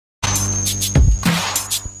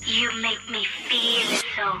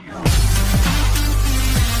Capital.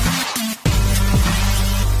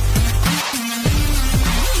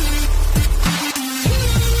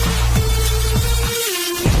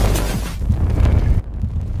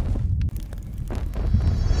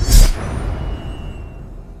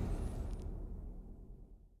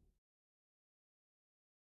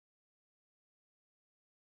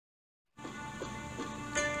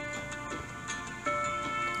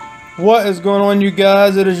 What is going on, you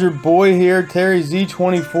guys? It is your boy here, Terry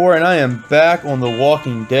Z24, and I am back on the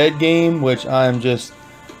Walking Dead game, which I am just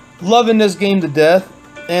loving this game to death.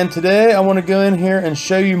 And today I want to go in here and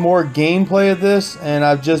show you more gameplay of this, and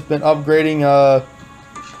I've just been upgrading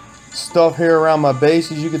stuff here around my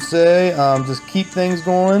base, as you could say, just keep things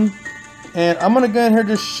going. And I'm going to go in here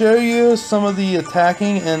to show you some of the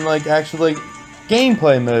attacking and actually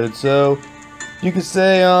gameplay mode. So you could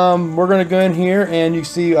say we're going to go in here and you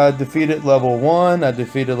see I defeated level 1, I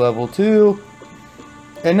defeated level 2.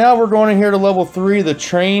 And now we're going in here to level 3, the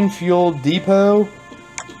train fuel depot.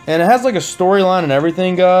 And it has like a storyline and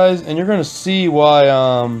everything, guys. And you're going to see why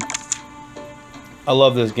I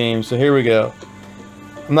love this game. So here we go.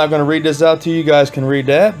 I'm not going to read this out to you. You guys can read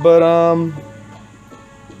that. But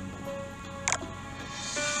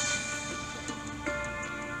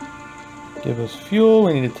give us fuel,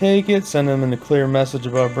 we need to take it, send them in a clear message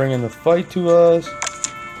about bringing the fight to us.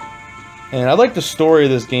 And I like the story of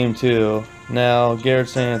this game too. Now, Garrett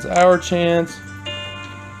saying it's our chance.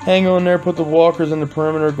 Hang on there, put the walkers in the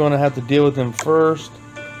perimeter, going to have to deal with them first.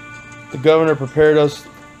 The governor prepared us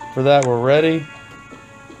for that, we're ready.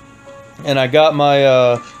 And I got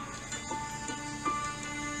my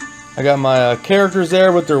characters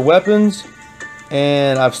there with their weapons.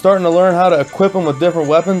 And I'm starting to learn how to equip them with different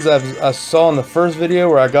weapons. I saw in the first video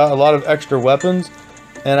where I got a lot of extra weapons.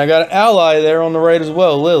 And I got an ally there on the right as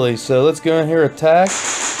well, Lily. So let's go in here, attack.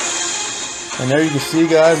 And there you can see,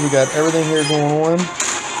 guys, we got everything here going on.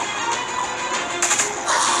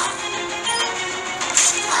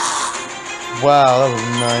 Wow, that was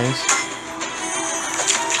nice.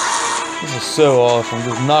 This is so awesome.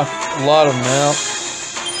 Just knocked a lot of them out.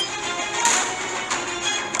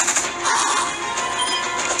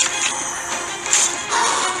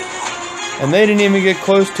 And they didn't even get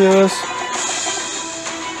close to us.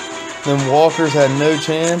 Them walkers had no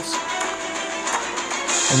chance.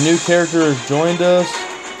 A new character has joined us.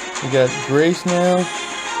 We got Grace now.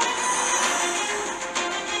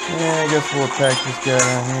 Yeah, I guess we'll attack this guy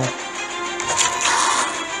down here.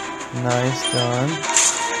 Nice, done.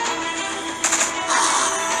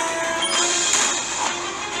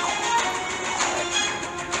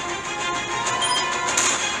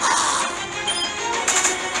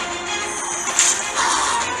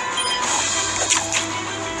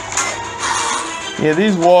 Yeah,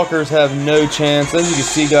 these walkers have no chance. As you can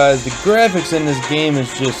see, guys, the graphics in this game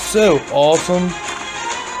is just so awesome.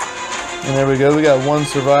 And there we go. We got one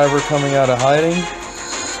survivor coming out of hiding.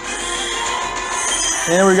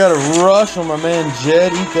 And we got a rush on my man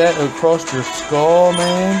Jed. Eat that across your skull,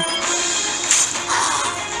 man.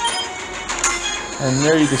 And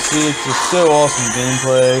there you can see it's just so awesome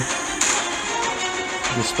gameplay.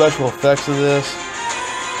 The special effects of this.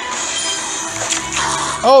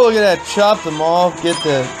 Oh, look at that. Chopped them off. Get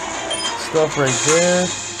that stuff right there.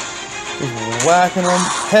 Just whacking them.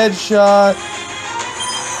 Headshot.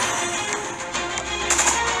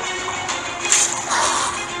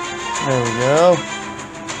 There we go.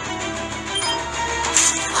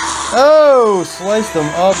 Oh, sliced them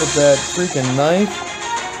up with that freaking knife.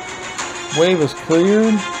 Wave is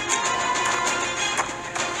cleared.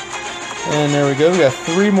 And there we go. We got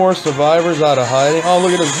 3 more survivors out of hiding. Oh,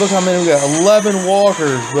 look at this. Look how many we got. 11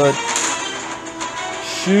 walkers. But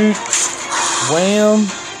shoot. Wham.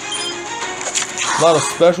 A lot of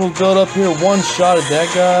specials built up here. One shot at that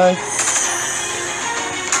guy.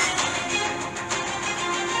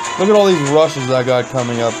 Look at all these rushes I got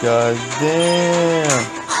coming up, guys. Damn.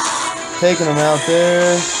 Taking them out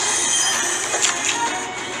there.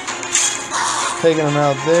 Taking them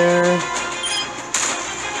out there.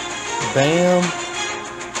 Bam.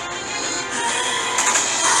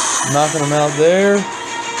 Knocking them out there.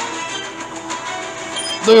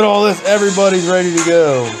 Look at all this. Everybody's ready to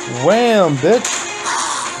go. Wham, bitch.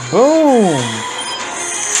 Boom.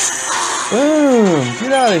 Boom.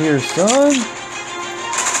 Get out of here, son.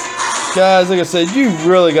 Guys, like I said, you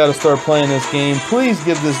really got to start playing this game. Please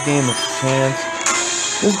give this game a chance.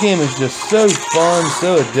 This game is just so fun,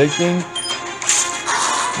 so addicting.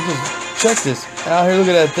 Just check this out here. Look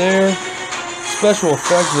at that there. Special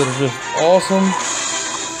effects that are just awesome.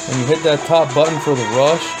 And you hit that top button for the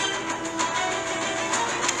rush.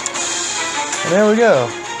 And there we go.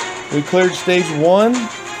 We cleared stage 1.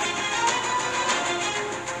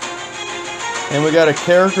 And we got a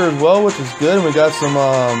character as well, which is good. And we got some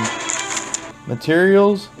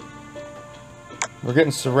materials. We're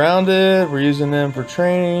getting surrounded. We're using them for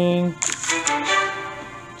training.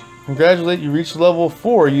 Congratulate, you reached level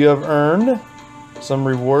 4. You have earned some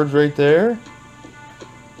rewards right there.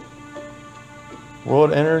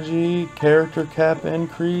 World energy, character cap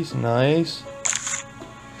increase, nice.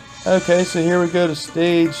 Okay, so here we go to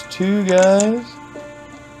stage 2, guys.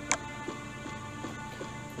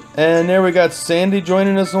 And there we got Sandy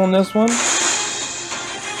joining us on this one.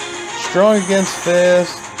 Strong against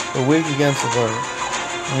fast, but weak against alert.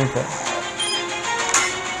 Okay.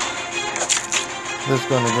 Just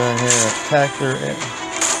gonna go in here and attack their...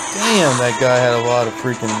 Damn, that guy had a lot of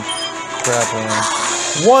freaking crap on him.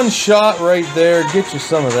 One shot right there, get you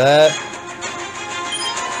some of that.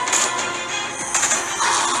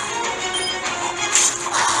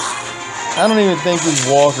 I don't even think these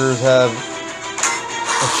walkers have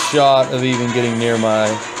a shot of even getting near my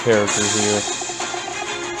characters here.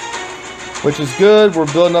 Which is good. We're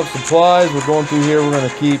building up supplies. We're going through here. We're going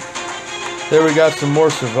to keep... There we got some more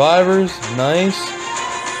survivors. Nice.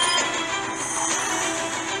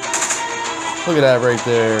 Look at that right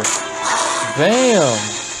there. Bam!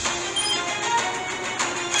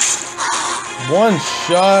 One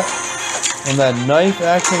shot and that knife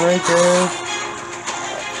action right there.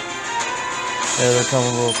 There, they're coming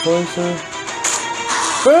a little closer.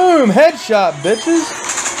 Boom! Headshot, bitches!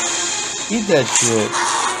 Eat that shit.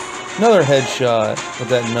 Another headshot with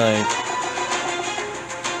that knife.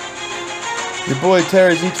 Your boy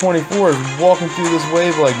Terry Z24 is walking through this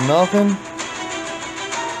wave like nothing.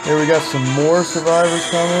 Here we got some more survivors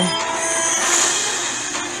coming.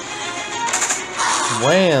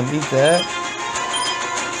 Wham! Eat that.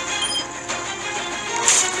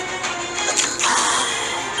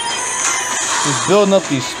 Just building up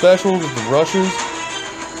these specials with the rushes.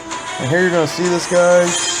 And here you're going to see this,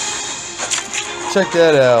 guys. Check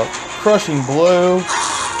that out. Crushing blow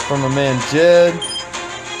from a man Jed.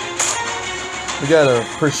 We got a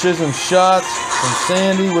precision shots from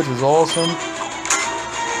Sandy, which is awesome.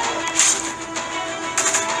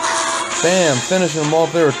 Bam, finishing him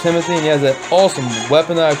off there with Timothy, and he has that awesome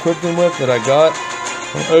weapon that I equipped him with that I got.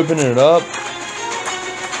 I'm opening it up.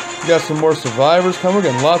 We got some more survivors coming. We're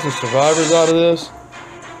getting lots of survivors out of this.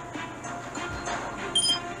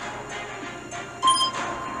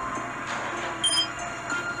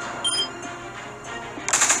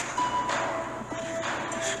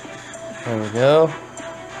 There we go.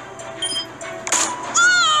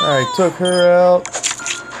 Alright, took her out.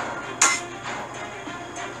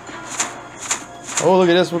 Oh, look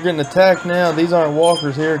at this. We're getting attacked now. These aren't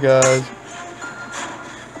walkers here, guys.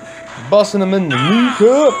 Busting them in the knee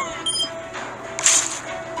cup.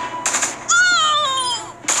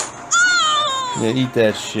 Yeah, eat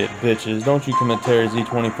that shit, bitches. Don't you come at Terry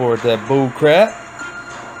Z24 with that bull crap.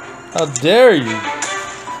 How dare you?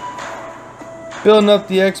 Building up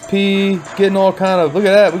the XP, getting all kind of... Look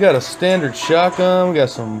at that. We got a standard shotgun. We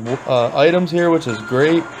got some items here, which is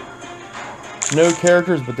great. No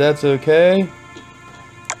characters, but that's okay.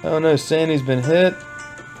 Oh no, Sandy's been hit.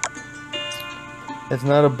 It's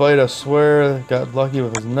not a bite, I swear. Got lucky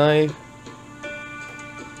with his knife.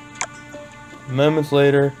 Moments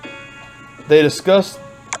later, they discuss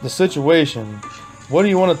the situation. What do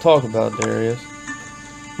you want to talk about, Darius?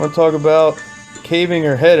 I want to talk about caving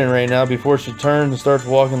her head in right now before she turns and starts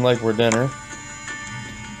walking like we're dinner.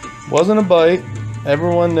 Wasn't a bite.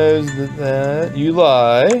 Everyone knows that you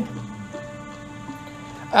lie.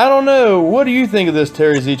 I don't know. What do you think of this,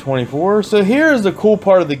 Terry Z24? So here's the cool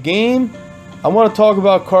part of the game. I want to talk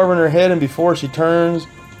about carving her head and before she turns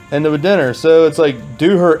into a dinner. So it's like,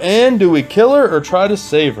 do her in? Do we kill her or try to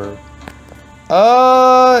save her?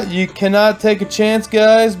 You cannot take a chance,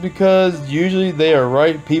 guys, because usually they are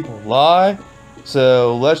right. People lie.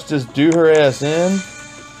 So let's just do her ass in.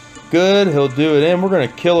 Good. He'll do it in. We're going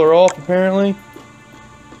to kill her off, apparently.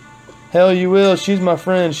 Hell, you will. She's my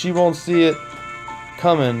friend. She won't see it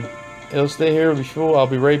coming. It'll stay here before. I'll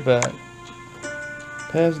be right back.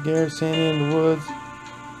 Past Garrett, Sandy in the woods.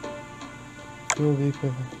 Didn't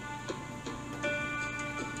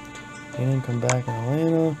come back in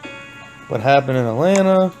Atlanta. What happened in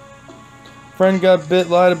Atlanta? Friend got bit,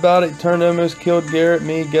 lied about it, turned almost killed Garrett.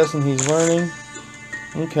 Me guessing he's learning.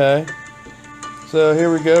 Okay. So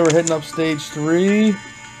here we go. We're hitting up stage 3. A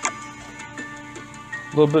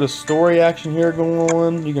little bit of story action here going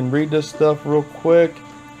on. You can read this stuff real quick.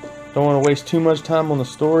 Don't want to waste too much time on the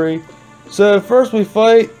story. So first we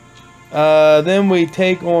fight. Then we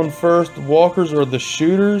take on first walkers or the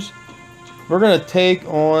shooters. We're going to take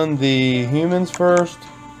on the humans first.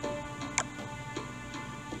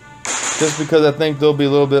 Just because I think they'll be a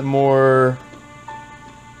little bit more...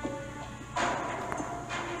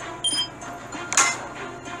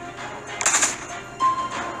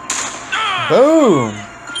 Boom!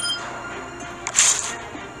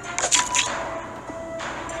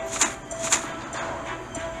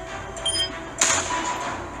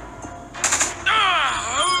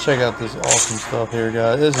 Check out this awesome stuff here,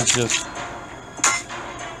 guys. This is just...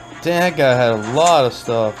 Damn, that guy had a lot of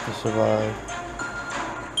stuff to survive.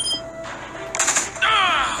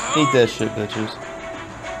 Eat that shit, bitches.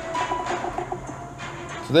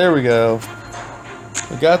 So there we go.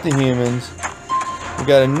 We got the humans. We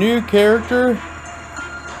got a new character.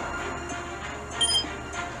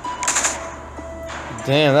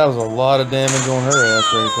 Damn, that was a lot of damage on her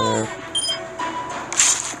ass right there.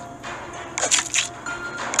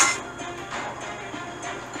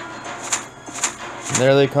 And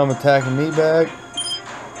there they come attacking me back.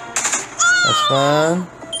 That's fine.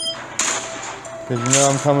 Because you know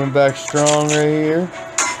I'm coming back strong right here.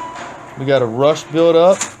 We got a rush build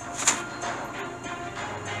up.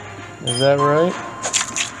 Is that right?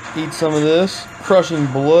 Eat some of this. Crushing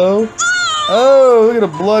blow. Oh, look at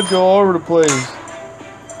the blood go all over the place.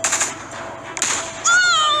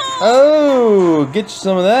 Oh, get you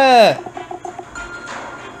some of that.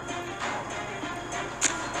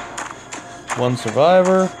 One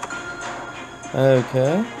survivor.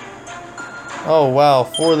 Okay. Oh wow,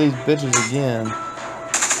 4 of these bitches again.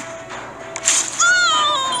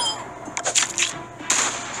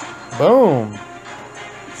 Boom.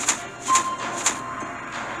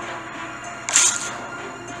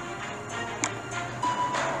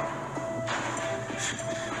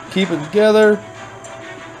 Keep it together.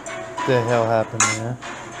 What the hell happened there?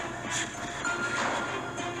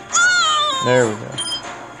 There we go.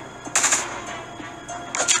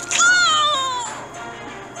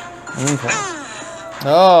 Okay.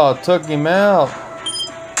 Oh, took him out.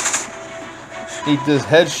 Eat this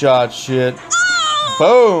headshot shit.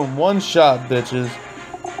 Boom! 1 shot, bitches.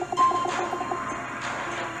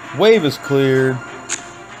 Wave is cleared.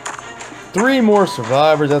 3 more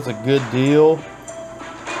survivors. That's a good deal.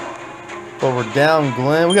 But we're down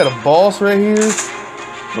Glenn. We got a boss right here.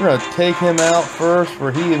 We're going to take him out first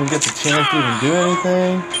before he even gets a chance to even do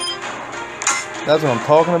anything. That's what I'm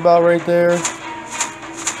talking about right there.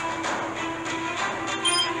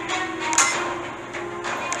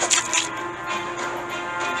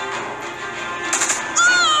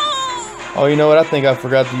 Oh, you know what? I think I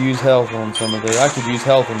forgot to use health on some of this. I could use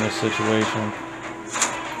health in this situation.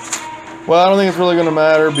 Well, I don't think it's really going to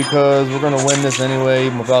matter because we're going to win this anyway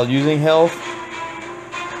without using health.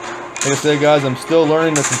 Like I said, guys, I'm still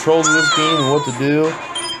learning the controls of this game and what to do.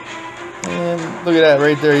 And look at that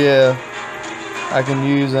right there, yeah. I can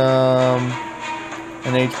use an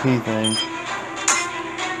HP thing.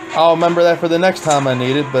 I'll remember that for the next time I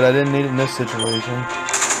need it, but I didn't need it in this situation.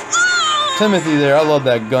 Timothy there, I love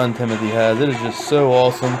that gun Timothy has. It is just so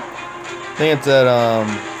awesome. I think it's that,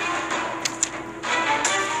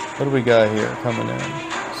 what do we got here coming in?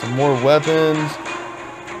 Some more weapons.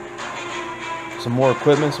 Some more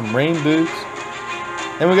equipment, some rain boots.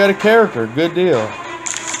 And we got a character, good deal.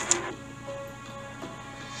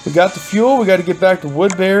 We got the fuel, we got to get back to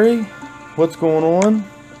Woodbury. What's going on?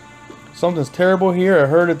 Something's terrible here. I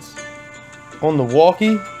heard it's on the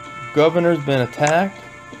walkie. Governor's been attacked.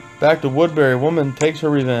 Back to Woodbury, woman takes her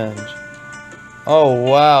revenge. Oh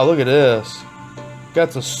wow, look at this.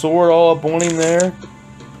 Got the sword all up on him there.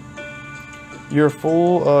 You're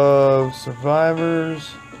full of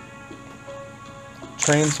survivors.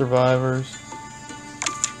 Trained survivors.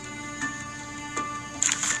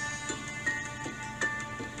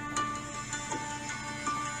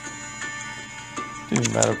 Do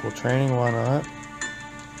medical training, why not?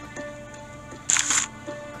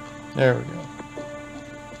 There we go.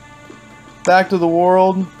 Back to the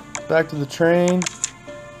world. Back to the train.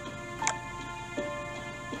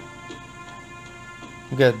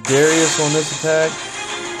 We got Darius on this attack.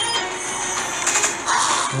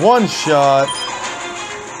 1 shot.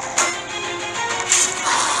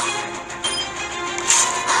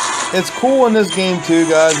 It's cool in this game too,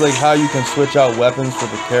 guys, like how you can switch out weapons for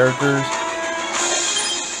the characters.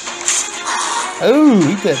 Oh,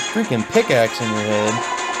 eat that freaking pickaxe in your head.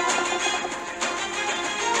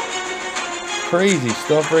 Crazy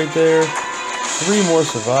stuff right there. 3 more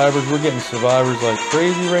survivors. We're getting survivors like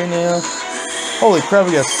crazy right now. Holy crap,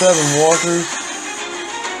 we got 7 walkers.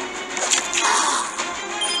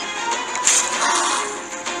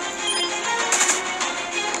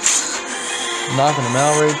 Knocking them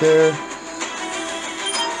out right there.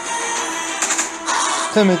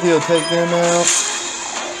 Timothy will take them out.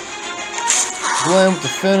 Glenn with the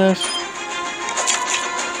finish.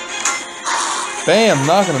 Bam,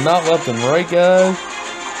 knocking them out left and right, guys.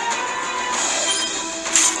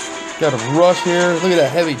 Got a rush here. Look at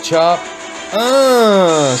that heavy chop.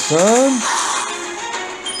 Son.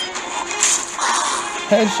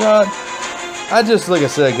 Headshot. Like I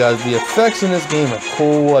said, guys, the effects in this game are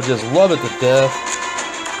cool. I just love it to death.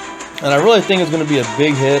 And I really think it's going to be a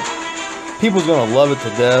big hit. People's going to love it to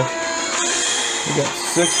death. We got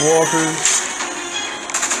 6 walkers.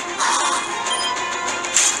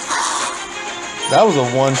 That was a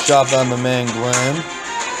one-shot by my man Glenn.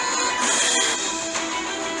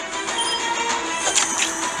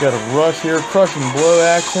 Got a rush here, crushing blow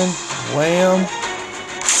action. Wham.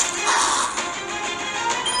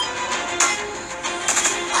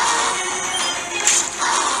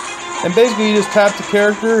 And basically you just tap the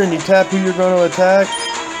character and you tap who you're going to attack.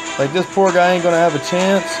 Like this poor guy ain't going to have a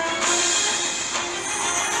chance.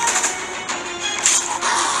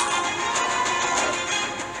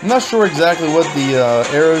 I'm not sure exactly what the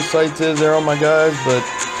arrow sights is there on my guys, but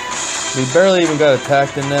we barely even got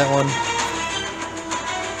attacked in that one.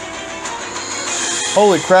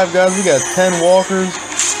 Holy crap, guys, we got 10 walkers.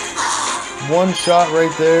 One shot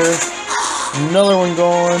right there. Another one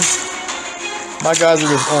going. My guys are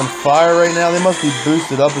just on fire right now. They must be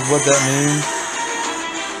boosted up is what that means.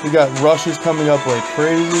 We got rushes coming up like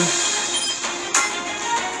crazy.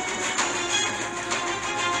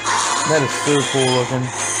 That is so cool looking.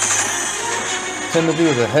 Timothy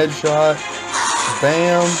with a headshot.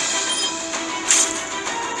 Bam.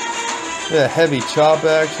 Yeah, heavy chop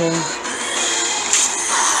action.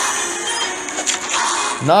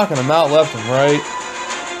 Knocking them out left and right.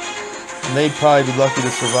 And they'd probably be lucky to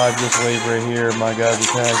survive this wave right here. My guys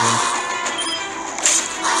attacking.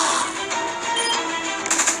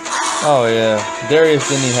 Oh yeah. Darius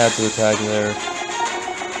didn't even have to attack there.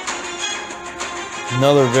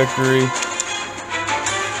 Another victory.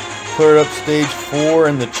 Cleared up stage 4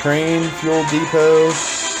 in the train fuel depot.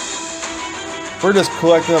 We're just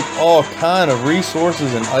collecting up all kind of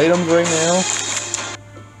resources and items right now.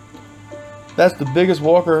 That's the biggest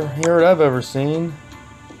walker here I've ever seen.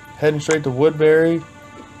 Heading straight to Woodbury.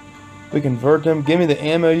 We convert them. Give me the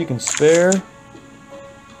ammo you can spare.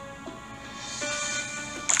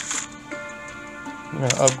 I'm going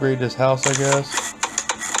to upgrade this house, I guess.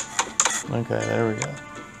 Okay, there we go.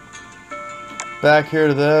 Back here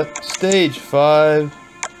to that. Stage 5.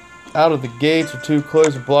 Out of the gates are too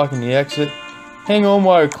close to blocking the exit. Hang on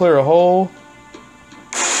while I clear a hole.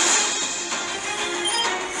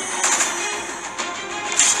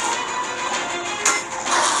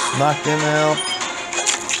 Knock them out.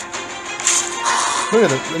 Look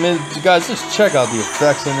at it. I mean, guys, just check out the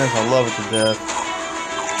effects in this. I love it to death.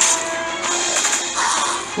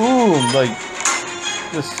 Ooh, like,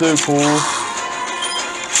 just so cool.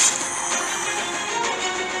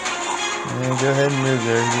 And go ahead and move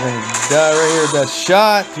there. You're going to die right here with that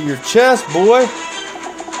shot to your chest, boy.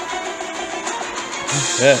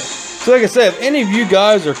 Okay. So like I said, if any of you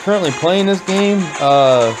guys are currently playing this game,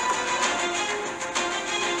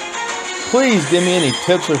 please give me any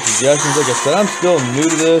tips or suggestions. Like I said, I'm still new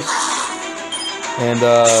to this. And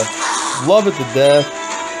love it to death.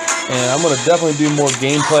 And I'm going to definitely do more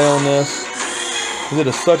gameplay on this. Because it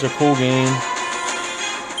is such a cool game.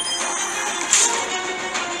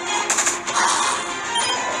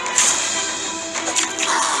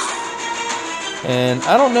 And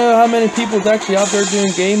I don't know how many people is actually out there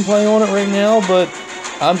doing gameplay on it right now, but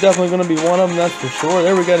I'm definitely going to be one of them, that's for sure.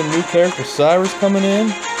 There we got a new character, Cyrus, coming in.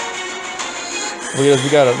 Look at this, we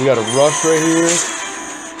got a rush right here.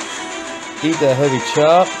 Eat that heavy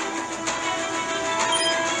chop.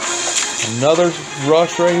 Another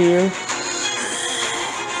rush right here.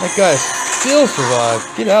 That guy still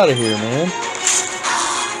survived. Get out of here, man.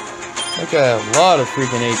 That guy had a lot of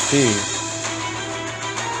freaking HP.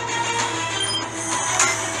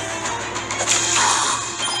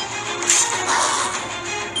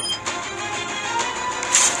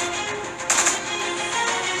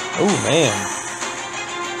 Oh, man.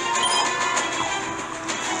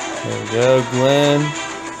 There we go, Glenn.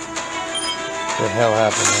 What the hell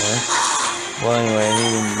happened there? Well, anyway, it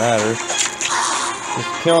didn't matter.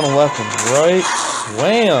 Just killing them left and right.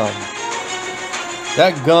 Wham!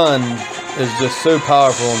 That gun is just so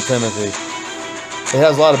powerful in Timothy. It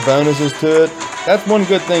has a lot of bonuses to it. That's one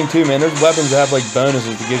good thing too, man. There's weapons that have like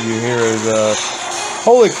bonuses to give you heroes.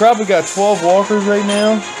 Holy crap, we got 12 walkers right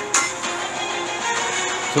now.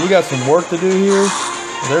 So we got some work to do here.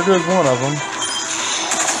 There goes one of them.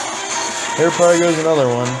 Here probably goes another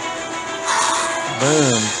one.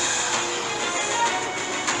 Boom.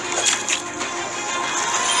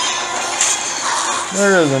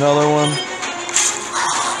 There is another one.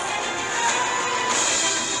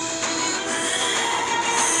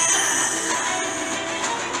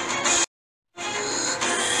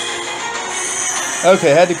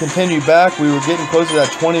 Okay, had to continue back. We were getting close to that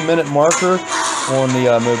 20-minute marker on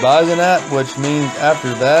the Mobizen app, which means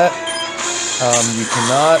after that, you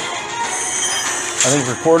cannot, I think,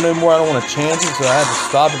 record no more. I don't want to chance it, so I had to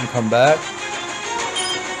stop it and come back.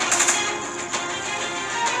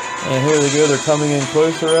 And here they go. They're coming in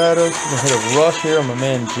closer at us. I'm going to hit a rush here on my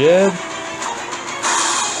man Jed.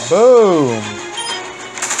 Boom!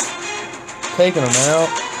 Taking them out.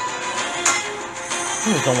 I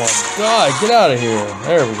just don't want to die. Get out of here.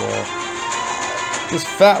 There we go. This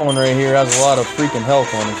fat one right here has a lot of freaking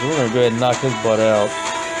health on him, so we're going to go ahead and knock his butt out.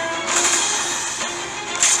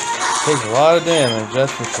 Takes a lot of damage,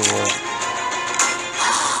 that's for sure.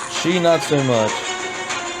 She, not so much.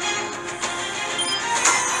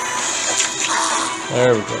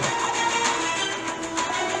 There we go.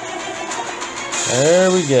 There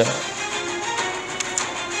we go.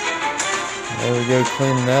 There we go,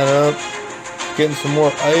 cleaning that up. Getting some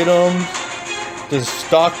more items. Just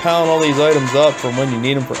stockpiling all these items up for when you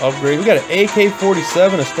need them for upgrades. We got an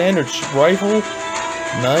AK-47, a standard rifle.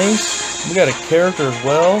 Nice. We got a character as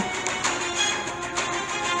well.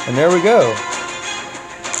 And there we go.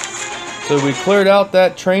 So we cleared out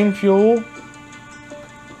that train fuel.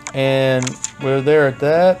 And we're there at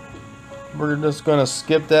that. We're just going to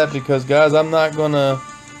skip that because, guys, I'm not going to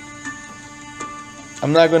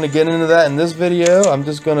get into that in this video. I'm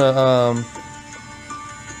just going to...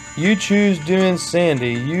 You choose doing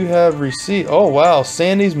Sandy. You have received... Oh, wow.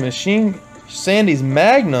 Sandy's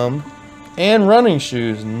Magnum and running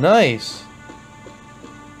shoes. Nice.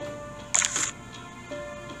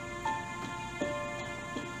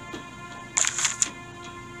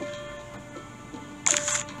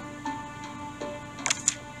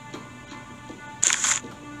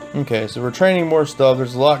 Okay, so we're training more stuff.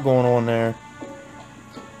 There's a lot going on there.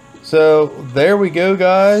 So, there we go,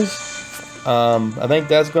 guys. I think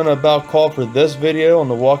that's going to about call for this video on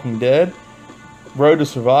The Walking Dead Road to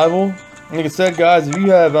Survival. Like I said, guys, if you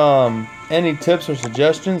have any tips or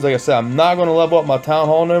suggestions, like I said, I'm not going to level up my town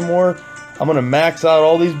hall no more. I'm going to max out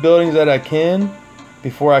all these buildings that I can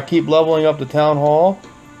before I keep leveling up the town hall.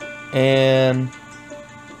 And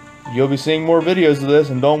you'll be seeing more videos of this,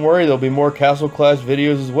 and don't worry, there'll be more Castle Clash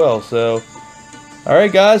videos as well. So,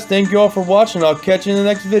 alright guys, thank you all for watching. I'll catch you in the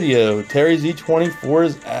next video. Terry Z24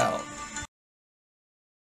 is out.